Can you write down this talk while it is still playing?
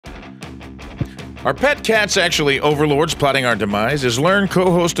Are pet cats actually overlords plotting our demise? Is Lern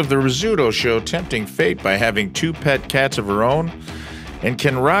co-host of the Rizzuto Show tempting fate by having 2 pet cats of her own? And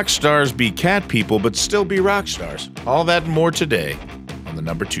can rock stars be cat people but still be rock stars? All that and more today on the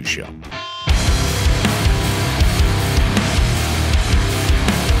Number 2 Show.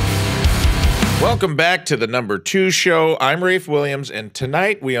 Welcome back to the Number 2 Show. I'm Rafe Williams, and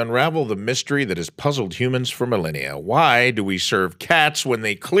tonight we unravel the mystery that has puzzled humans for millennia. Why do we serve cats when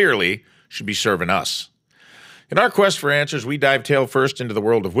they clearly should be serving us? In our quest for answers, we dive tail first into the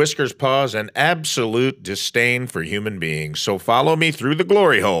world of whiskers, paws, and absolute disdain for human beings. So follow me through the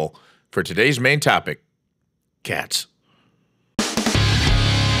glory hole for today's main topic, cats.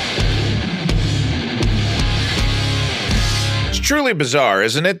 It's truly bizarre,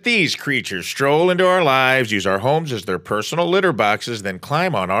 isn't it? These creatures stroll into our lives, use our homes as their personal litter boxes, then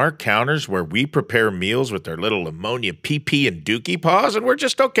climb on our counters where we prepare meals with their little ammonia pee-pee and dookie paws, and we're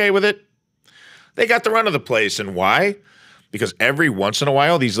just okay with it. They got the run of the place, and why? Because every once in a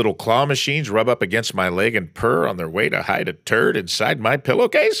while, these little claw machines rub up against my leg and purr on their way to hide a turd inside my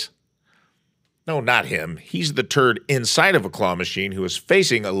pillowcase? No, not him. He's the turd inside of a claw machine who is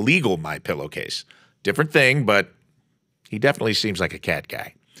facing a legal my pillowcase. Different thing, but he definitely seems like a cat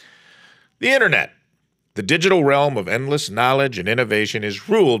guy. The internet, the digital realm of endless knowledge and innovation, is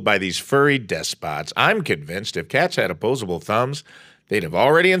ruled by these furry despots. I'm convinced if cats had opposable thumbs, they'd have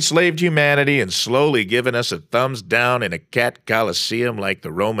already enslaved humanity and slowly given us a thumbs down in a cat coliseum like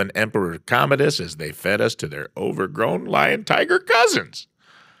the Roman Emperor Commodus as they fed us to their overgrown lion-tiger cousins.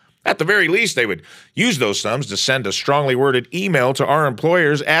 At the very least, they would use those thumbs to send a strongly worded email to our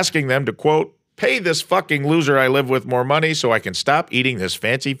employers asking them to, quote, pay this fucking loser I live with more money so I can stop eating this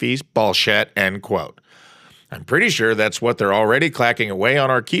fancy feast bullshit, end quote. I'm pretty sure that's what they're already clacking away on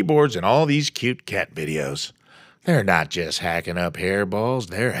our keyboards in all these cute cat videos. They're not just hacking up hairballs,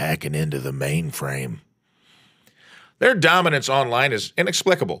 they're hacking into the mainframe. Their dominance online is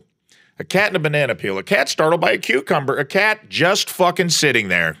inexplicable. A cat in a banana peel, a cat startled by a cucumber, a cat just fucking sitting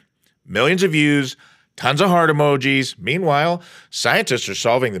there. Millions of views, tons of heart emojis. Meanwhile, scientists are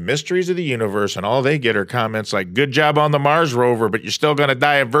solving the mysteries of the universe, and all they get are comments like, good job on the Mars rover, but you're still gonna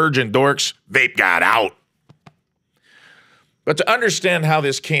die a virgin, dorks. Vape got out. But to understand how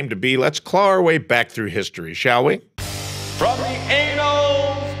this came to be, let's claw our way back through history, shall we? From the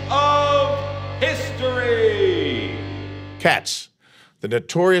annals of history. Cats, the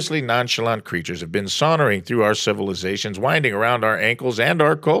notoriously nonchalant creatures, have been sauntering through our civilizations, winding around our ankles and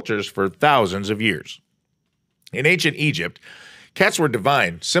our cultures for thousands of years. In ancient Egypt, cats were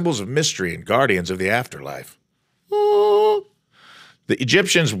divine, symbols of mystery and guardians of the afterlife. The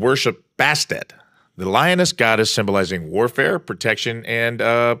Egyptians worshipped Bastet, the lioness goddess symbolizing warfare, protection, and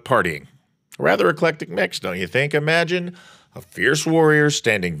partying. A rather eclectic mix, don't you think? Imagine a fierce warrior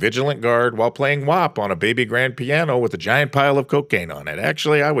standing vigilant guard while playing WAP on a baby grand piano with a giant pile of cocaine on it.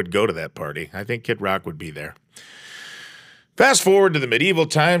 Actually, I would go to that party. I think Kid Rock would be there. Fast forward to the medieval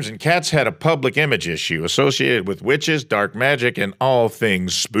times, and cats had a public image issue associated with witches, dark magic, and all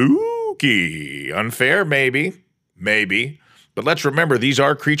things spooky. Unfair? Maybe. Maybe. But let's remember, these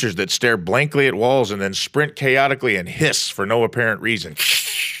are creatures that stare blankly at walls and then sprint chaotically and hiss for no apparent reason.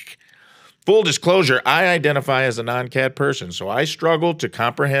 Full disclosure, I identify as a non-cat person, so I struggle to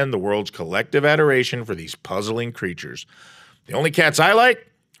comprehend the world's collective adoration for these puzzling creatures. The only cats I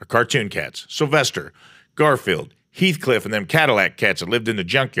like are cartoon cats. Sylvester, Garfield, Heathcliff, and them Cadillac cats that lived in the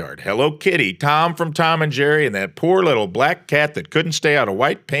junkyard. Hello Kitty, Tom from Tom and Jerry, and that poor little black cat that couldn't stay out of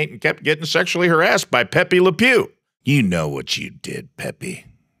white paint and kept getting sexually harassed by Pepe Le Pew. You know what you did, Pepe.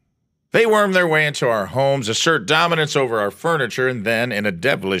 They worm their way into our homes, assert dominance over our furniture, and then, in a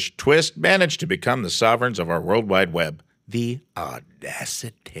devilish twist, manage to become the sovereigns of our World Wide Web. The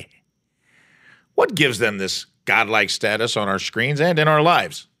audacity. What gives them this godlike status on our screens and in our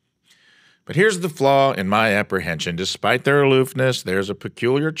lives? But here's the flaw in my apprehension. Despite their aloofness, there's a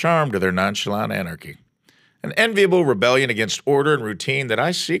peculiar charm to their nonchalant anarchy. An enviable rebellion against order and routine that I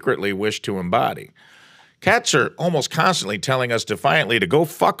secretly wish to embody. Cats are almost constantly telling us defiantly to go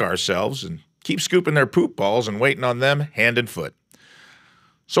fuck ourselves and keep scooping their poop balls and waiting on them hand and foot.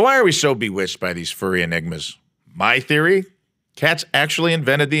 So why are we so bewitched by these furry enigmas? My theory? Cats actually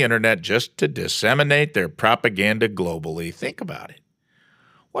invented the internet just to disseminate their propaganda globally. Think about it.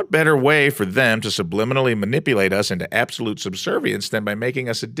 What better way for them to subliminally manipulate us into absolute subservience than by making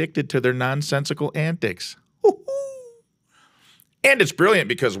us addicted to their nonsensical antics? And it's brilliant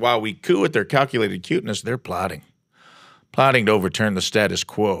because while we coo at their calculated cuteness, they're plotting. Plotting to overturn the status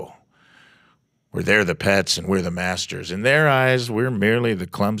quo. Where they're the pets and we're the masters. In their eyes, we're merely the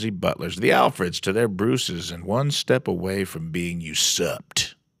clumsy butlers, the Alfreds to their Bruces, and one step away from being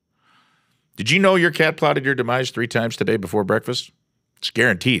usurped. Did you know your cat plotted your demise 3 times today before breakfast? It's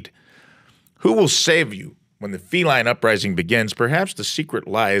guaranteed. Who will save you when the feline uprising begins? Perhaps the secret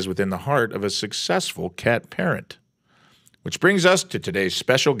lies within the heart of a successful cat parent. Which brings us to today's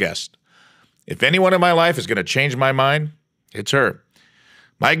special guest. If anyone in my life is going to change my mind, it's her.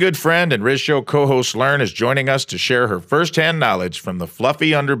 My good friend and Rizzuto Show co-host Lern is joining us to share her firsthand knowledge from the fluffy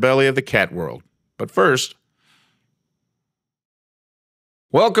underbelly of the cat world. But first,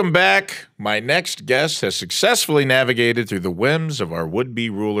 welcome back. My next guest has successfully navigated through the whims of our would-be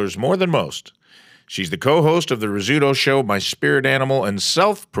rulers more than most. She's the co-host of the Rizzuto Show, my spirit animal, and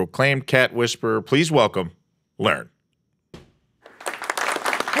self-proclaimed cat whisperer. Please welcome Lern.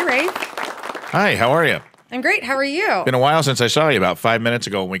 Hey, Rafe. Hi, how are you? I'm great. How are you? Been a while since I saw you, about 5 minutes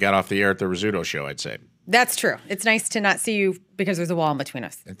ago when we got off the air at the Rizzuto Show, I'd say. That's true. It's nice to not see you because there's a wall in between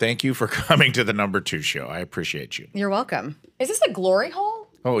us. And thank you for coming to the number 2 show. I appreciate you. You're welcome. Is this a glory hole?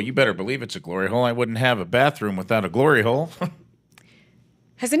 Oh, you better believe it's a glory hole. I wouldn't have a bathroom without a glory hole.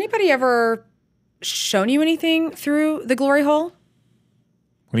 Has anybody ever shown you anything through the glory hole?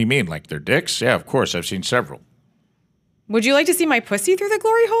 What do you mean, like their dicks? Yeah, of course. I've seen several. Would you like to see my pussy through the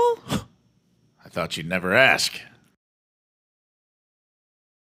glory hole? I thought you'd never ask.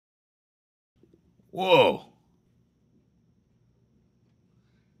 Whoa.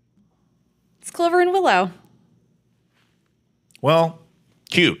 It's Clover and Willow. Well,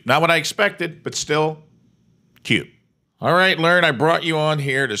 cute. Not what I expected, but still cute. All right, Lern, I brought you on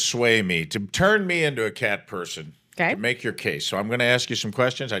here to sway me, to turn me into a cat person. Okay. To make your case. So I'm going to ask you some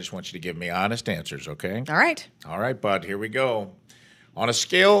questions. I just want you to give me honest answers, okay? All right. All right, bud, here we go. On a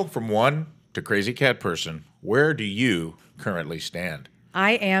scale from 1 to crazy cat person, where do you currently stand?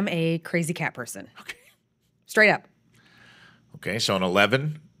 I am a crazy cat person. Okay. Straight up. Okay, so an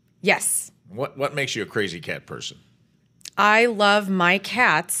 11. Yes. What makes you a crazy cat person? I love my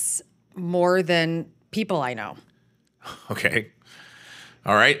cats more than people I know. Okay.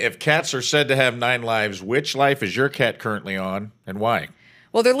 All right, if cats are said to have 9 lives, which life is your cat currently on and why?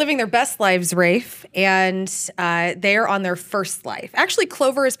 Well, they're living their best lives, Rafe, and they're on their first life. Actually,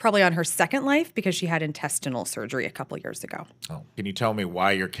 Clover is probably on her second life because she had intestinal surgery a couple years ago. Oh, can you tell me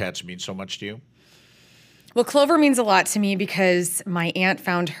why your cats mean so much to you? Well, Clover means a lot to me because my aunt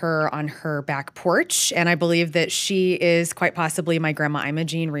found her on her back porch, and I believe that she is quite possibly my grandma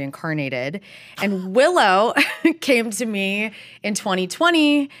Imogene reincarnated. And Willow came to me in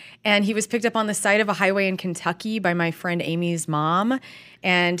 2020, and he was picked up on the side of a highway in Kentucky by my friend Amy's mom.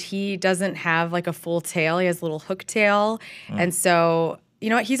 And he doesn't have like a full tail. He has a little hook tail. And so, you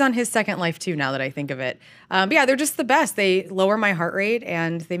know what? He's on his second life too, now that I think of it. But yeah, they're just the best. They lower my heart rate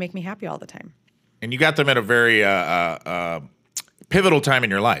and they make me happy all the time. And you got them at a very pivotal time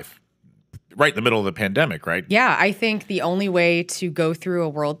in your life, right in the middle of the pandemic, right? Yeah, I think the only way to go through a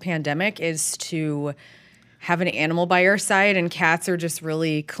world pandemic is to have an animal by your side, and cats are just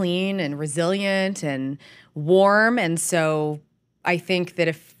really clean and resilient and warm. And so I think that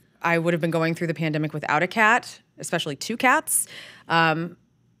if I would have been going through the pandemic without a cat, especially 2 cats, I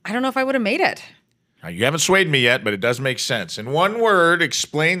don't know if I would have made it. Now, you haven't swayed me yet, but it does make sense. In one word,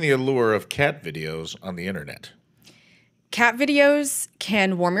 explain the allure of cat videos on the internet. Cat videos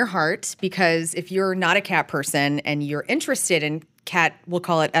can warm your heart because if you're not a cat person and you're interested in cat, we'll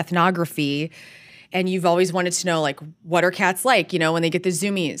call it ethnography, and you've always wanted to know, like, what are cats like, you know, when they get the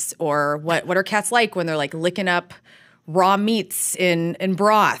zoomies, or what are cats like when they're like licking up raw meats in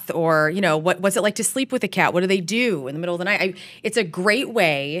broth, or, you know, what's it like to sleep with a cat? What do they do in the middle of the night? It's a great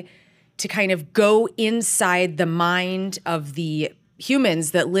way to kind of go inside the mind of the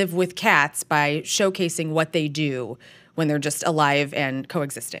humans that live with cats by showcasing what they do when they're just alive and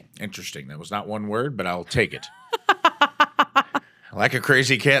coexisting. Interesting. That was not one word, but I'll take it. Like a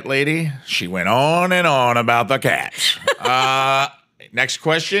crazy cat lady, she went on and on about the cats. Next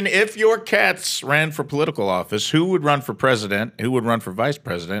question. If your cats ran for political office, who would run for president, who would run for vice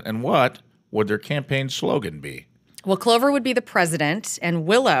president, and what would their campaign slogan be? Well, Clover would be the president, and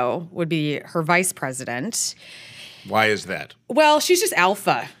Willow would be her vice president. Why is that? Well, she's just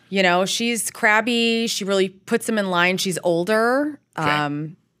alpha. You know, she's crabby. She really puts them in line. She's older. Okay.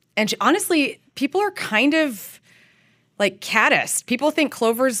 And she, honestly, people are kind of like cattist. People think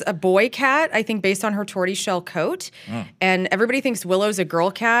Clover's a boy cat, I think, based on her tortoiseshell coat. And everybody thinks Willow's a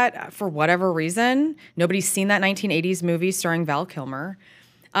girl cat for whatever reason. Nobody's seen that 1980s movie starring Val Kilmer.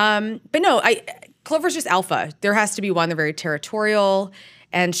 But no, Clover's just alpha. There has to be one. They're very territorial,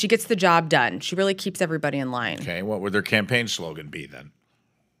 and she gets the job done. She really keeps everybody in line. Okay, what would their campaign slogan be then?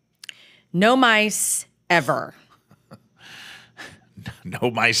 No mice ever. No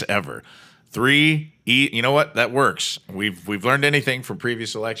mice ever. 3, you know what? That works. We've learned anything from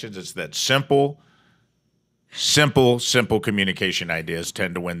previous elections. It's that simple communication ideas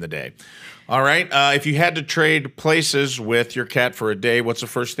tend to win the day. All right. If you had to trade places with your cat for a day, what's the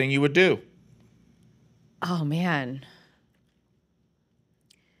first thing you would do? Oh, man.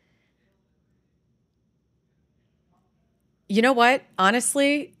 You know what?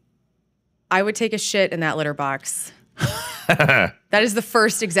 Honestly, I would take a shit in that litter box. That is the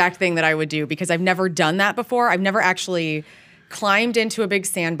first exact thing that I would do because I've never done that before. I've never actually climbed into a big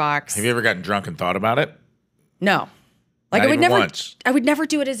sandbox. Have you ever gotten drunk and thought about it? No. Like Not I would even never once. I would never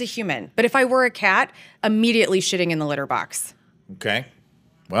do it as a human. But if I were a cat, immediately shitting in the litter box. Okay.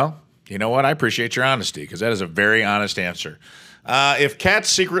 Well, you know what? I appreciate your honesty because that is a very honest answer. If cats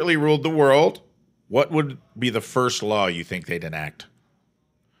secretly ruled the world, what would be the first law you think they'd enact?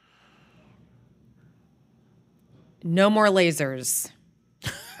 No more lasers.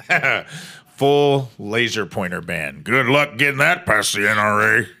 Full laser pointer ban. Good luck getting that past the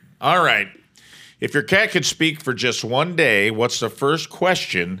NRA. All right. If your cat could speak for just one day, what's the first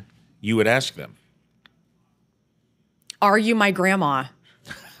question you would ask them? Are you my grandma?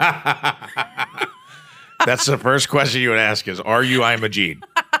 That's the first question you would ask is, are you Imogene?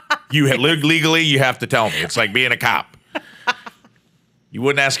 Legally, you have to tell me. It's like being a cop. You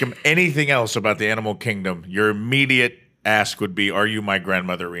wouldn't ask him anything else about the animal kingdom. Your immediate ask would be, are you my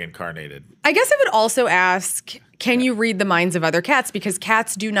grandmother reincarnated? I guess I would also ask, can you read the minds of other cats? Because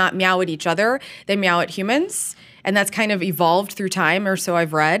cats do not meow at each other. They meow at humans. And that's kind of evolved through time, or so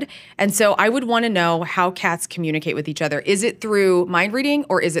I've read. And so I would want to know how cats communicate with each other. Is it through mind reading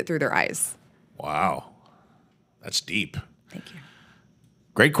or is it through their eyes? Wow. That's deep. Thank you.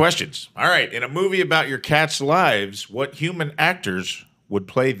 Great questions. All right. In a movie about your cat's lives, what human actors would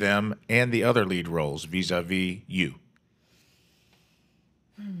play them and the other lead roles vis-a-vis you?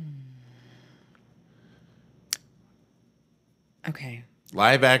 Okay.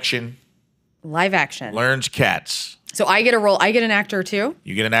 Live action. Live action. Lern's cats. So I get a role. I get an actor too?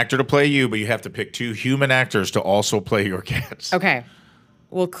 You get an actor to play you, but you have to pick 2 human actors to also play your cats. Okay.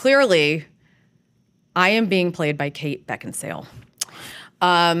 Well, clearly, I am being played by Kate Beckinsale.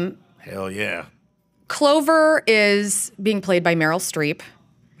 Hell yeah. Clover is being played by Meryl Streep.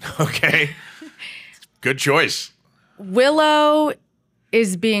 Okay. Good choice. Willow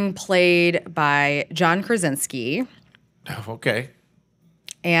is being played by John Krasinski. Okay.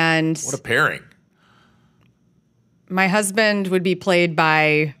 And What a pairing. my husband would be played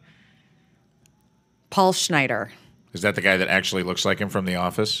by Paul Schneider. Is that the guy that actually looks like him from The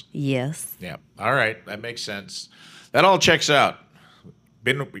Office? Yes. Yeah. All right. That makes sense. That all checks out.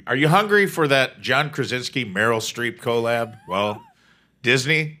 Are you hungry for that John Krasinski, Meryl Streep collab? Well,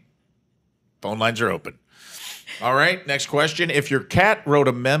 Disney, phone lines are open. All right. Next question. If your cat wrote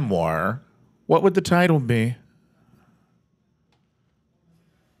a memoir, what would the title be?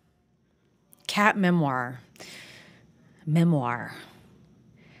 Cat memoir. Memoir.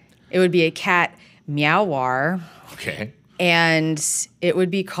 It would be a cat meowoir. Okay. And it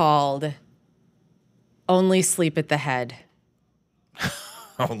would be called Only Sleep at the Head.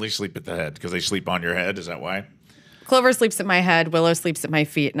 Only sleep at the head because they sleep on your head. Is that why? Clover sleeps at my head, Willow sleeps at my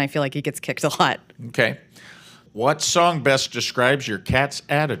feet, and I feel like he gets kicked a lot. Okay. What song best describes your cat's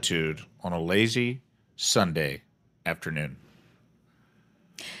attitude on a lazy Sunday afternoon?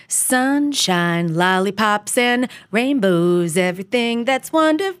 Sunshine, lollipops, and rainbows. Everything that's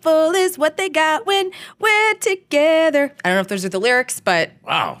wonderful is what they got when we're together. I don't know if those are the lyrics, but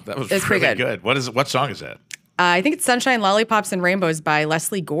Wow, that was It's really pretty good. What song is that? I think it's Sunshine, Lollipops, and Rainbows by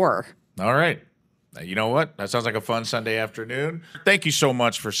Leslie Gore. All right. Now, you know what? That sounds like a fun Sunday afternoon. Thank you so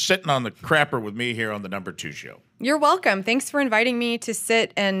much for sitting on the crapper with me here on the Number 2 Show. You're welcome. Thanks for inviting me to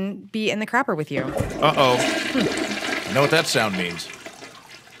sit and be in the crapper with you. Uh-oh. You know what that sound means?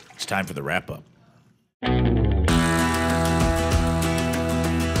 It's time for the wrap-up.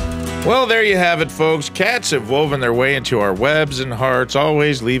 Well, there you have it, folks. Cats have woven their way into our webs and hearts,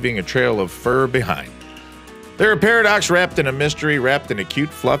 always leaving a trail of fur behind. They're a paradox wrapped in a mystery, wrapped in a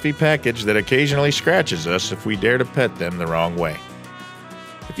cute, fluffy package that occasionally scratches us if we dare to pet them the wrong way.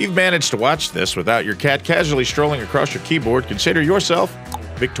 If you've managed to watch this without your cat casually strolling across your keyboard, consider yourself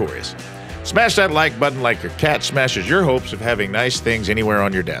victorious. Smash that like button like your cat smashes your hopes of having nice things anywhere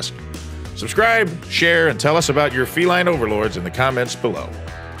on your desk. Subscribe, share, and tell us about your feline overlords in the comments below.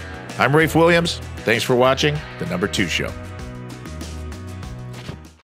 I'm Rafe Williams. Thanks for watching The Number 2 Show.